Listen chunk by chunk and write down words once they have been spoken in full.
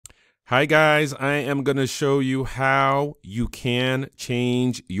Hi guys, I am going to show you how you can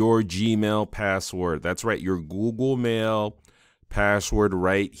change your Gmail password. That's right, your Google Mail password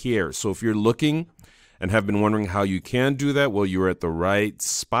right here. So if you're looking and have been wondering how you can do that, well, you're at the right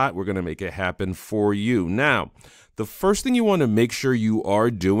spot. We're going to make it happen for you. Now, the first thing you want to make sure you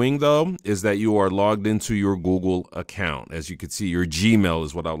are doing, though, is that you are logged into your Google account. As you can see, your Gmail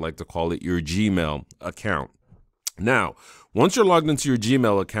is what I would like to call it, your Gmail account. Now, once you're logged into your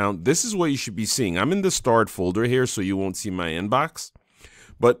Gmail account, this is what you should be seeing. I'm in the starred folder here, so you won't see my inbox.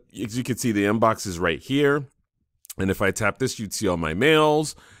 But as you can see, the inbox is right here. And if I tap this, you'd see all my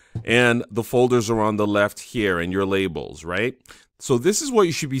mails. And the folders are on the left here and your labels, right? So this is what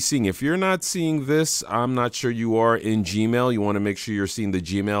you should be seeing. If you're not seeing this, I'm not sure you are in Gmail. You want to make sure you're seeing the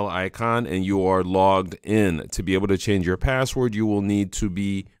Gmail icon and you are logged in. To be able to change your password, you will need to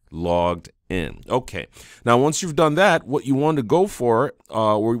be logged in. Okay. Now, once you've done that, what you want to go for,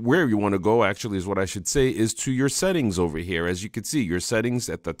 or where you want to go actually is what I should say, is to your settings over here. As you can see, your settings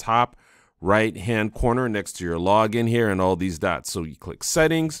at the top right-hand corner next to your login here and all these dots. So you click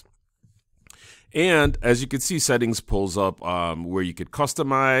settings. And as you can see, settings pulls up where you could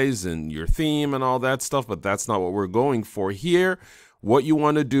customize and your theme and all that stuff, but that's not what we're going for here. What you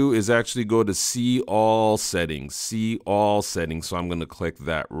want to do is actually go to see all settings, see all settings. So I'm going to click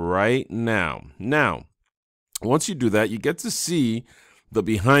that right now. Now, once you do that, you get to see the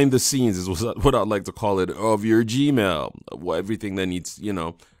behind the scenes is what I'd like to call it of your Gmail, everything that needs, you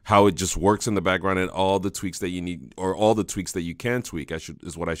know, how it just works in the background and all the tweaks that you need, or all the tweaks that you can tweak,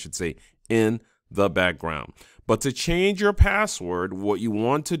 is what I should say, in the background. But to change your password, what you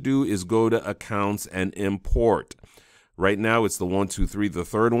want to do is go to accounts and import. Right now, it's the 1, 2, 3, the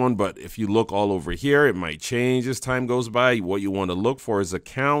third one. But if you look all over here, it might change as time goes by. What you want to look for is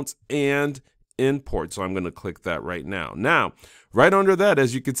accounts and import. So I'm going to click that right now. Now, right under that,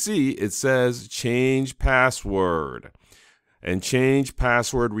 as you can see, it says change password and change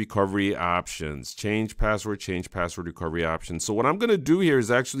password recovery options. Change password recovery options. So what I'm going to do here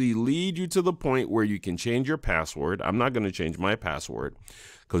is actually lead you to the point where you can change your password. I'm not going to change my password,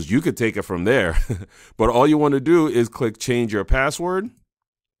 because you could take it from there. But all you want to do is click change your password.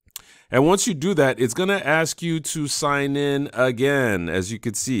 And once you do that, it's going to ask you to sign in again. As you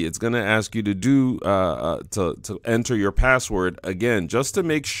can see, it's going to ask you to do to enter your password again, just to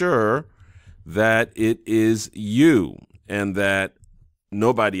make sure that it is you and that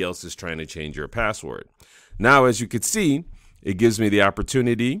nobody else is trying to change your password. Now, as you can see, it gives me the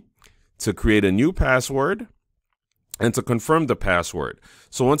opportunity to create a new password and to confirm the password.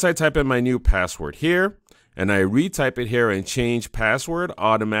 So once I type in my new password here and I retype it here and change password,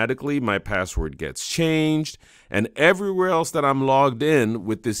 automatically my password gets changed. And everywhere else that I'm logged in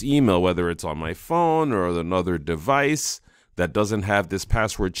with this email, whether it's on my phone or another device that doesn't have this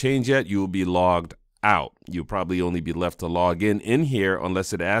password change yet, you will be logged out. You'll probably only be left to log in here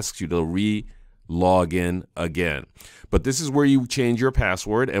unless it asks you to log in again. But this is where you change your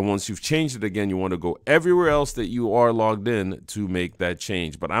password, and once you've changed it again, you want to go everywhere else that you are logged in to make that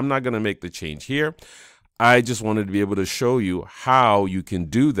change. But I'm not going to make the change here. I just wanted to be able to show you how you can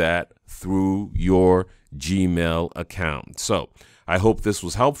do that through your Gmail account. So I hope this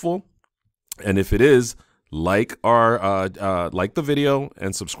was helpful, and if it is, like the video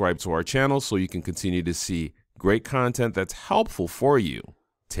and subscribe to our channel so you can continue to see great content that's helpful for you.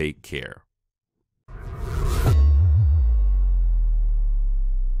 Take care.